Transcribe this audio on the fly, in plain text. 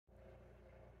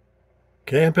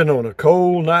Camping on a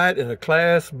cold night in a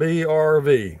Class B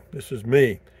RV. This is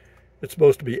me. It's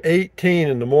supposed to be 18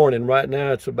 in the morning. Right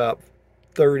now it's about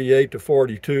 38 to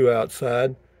 42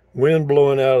 outside. Wind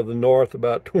blowing out of the north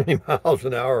about 20 miles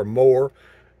an hour or more.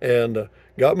 And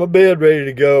got my bed ready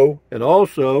to go. And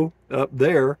also up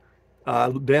there, I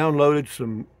downloaded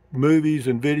some movies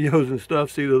and videos and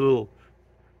stuff. See the little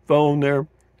phone there?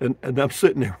 And I'm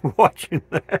sitting there watching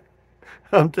that.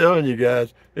 I'm telling you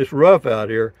guys, it's rough out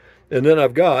here. And then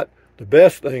I've got, the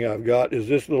best thing I've got is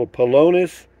this little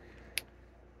Pelonis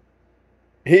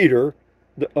heater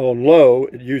on low.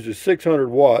 It uses 600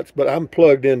 watts, but I'm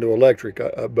plugged into electric.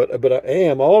 But I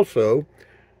am also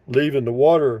leaving the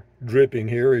water dripping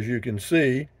here, as you can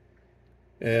see.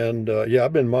 And yeah,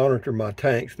 I've been monitoring my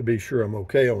tanks to be sure I'm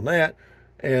okay on that.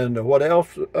 And what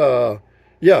else?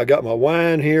 Yeah, I got my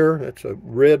wine here. That's a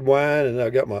red wine. And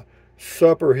I got my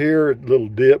supper here, a little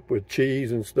dip with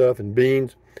cheese and stuff and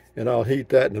beans. And I'll heat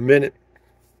that in a minute.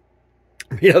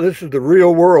 Yeah, this is the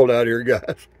real world out here,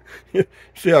 guys.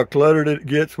 See how cluttered it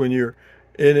gets when you're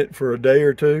in it for a day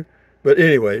or two? But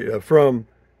anyway, from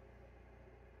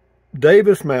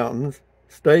Davis Mountains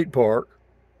State Park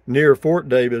near Fort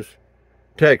Davis,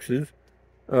 Texas.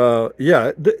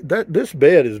 Yeah, this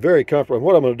bed is very comfortable. And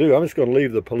what I'm going to do, I'm just going to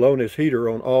leave the Pelonis heater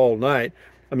on all night.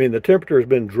 I mean, the temperature has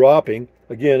been dropping.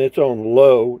 Again, it's on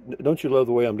low. Don't you love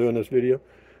the way I'm doing this video?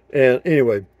 And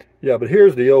anyway, yeah, but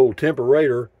here's the old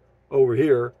temperature over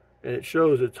here, and it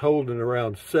shows it's holding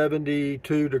around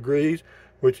 72 degrees,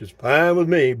 which is fine with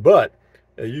me, but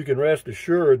you can rest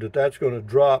assured that that's going to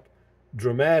drop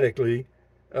dramatically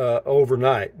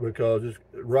overnight, because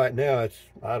right now it's,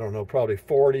 I don't know, probably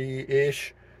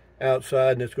 40-ish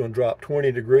outside, and it's going to drop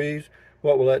 20 degrees.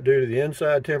 What will that do to the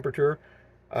inside temperature?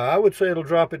 I would say it'll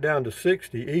drop it down to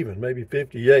 60 even, maybe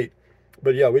 58.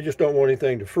 But yeah, we just don't want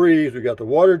anything to freeze. We got the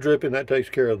water dripping, that takes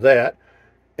care of that.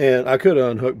 And I could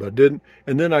have unhooked, but I didn't.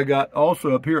 And then I got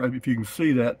also up here, if you can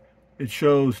see that, it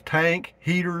shows tank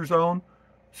heaters on.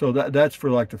 So that's for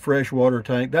like the freshwater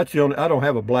tank. That's the only, I don't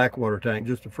have a black water tank,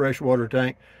 just a freshwater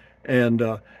tank. And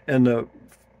the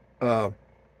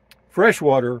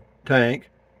freshwater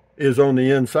tank is on the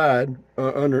inside,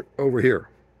 over here,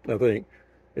 I think.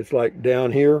 It's like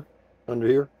down here,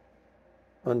 under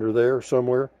there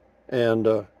somewhere. And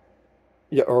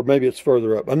yeah, or maybe it's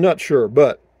further up. I'm not sure,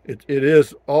 but it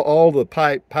is, all the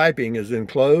piping is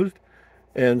enclosed.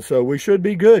 And so we should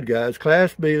be good, guys.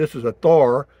 Class B, this is a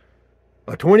Thor,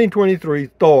 a 2023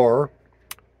 Thor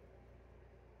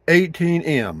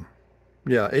 18M.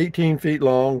 Yeah, 18 feet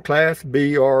long, Class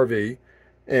B RV.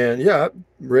 And yeah,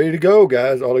 ready to go,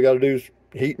 guys. All I got to do is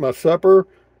heat my supper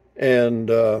and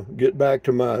get back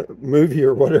to my movie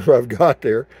or whatever I've got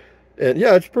there. And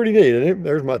yeah, it's pretty neat. And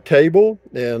there's my table,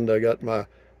 and I got my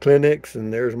Kleenex,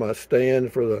 and there's my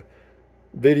stand for the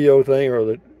video thing or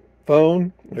the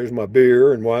phone. There's my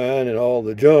beer and wine and all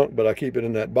the junk, but I keep it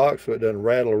in that box so it doesn't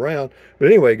rattle around. But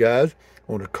anyway, guys,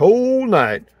 on a cold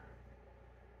night,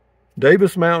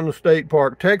 Davis Mountain State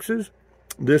Park, Texas.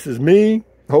 This is me,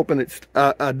 hoping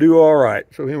I do all right.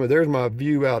 So anyway, there's my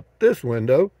view out this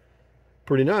window.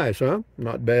 Pretty nice, huh?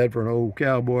 Not bad for an old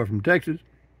cowboy from Texas.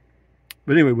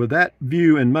 But anyway, with that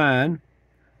view in mind,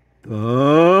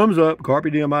 thumbs up.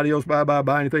 Carpe diem, adios, bye-bye,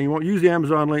 buy anything you want. Use the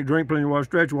Amazon link, drink plenty of water,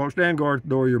 stretch, walk, stand guard at the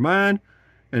door of your mind,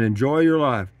 and enjoy your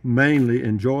life. Mainly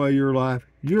enjoy your life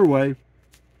your way.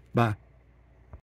 Bye.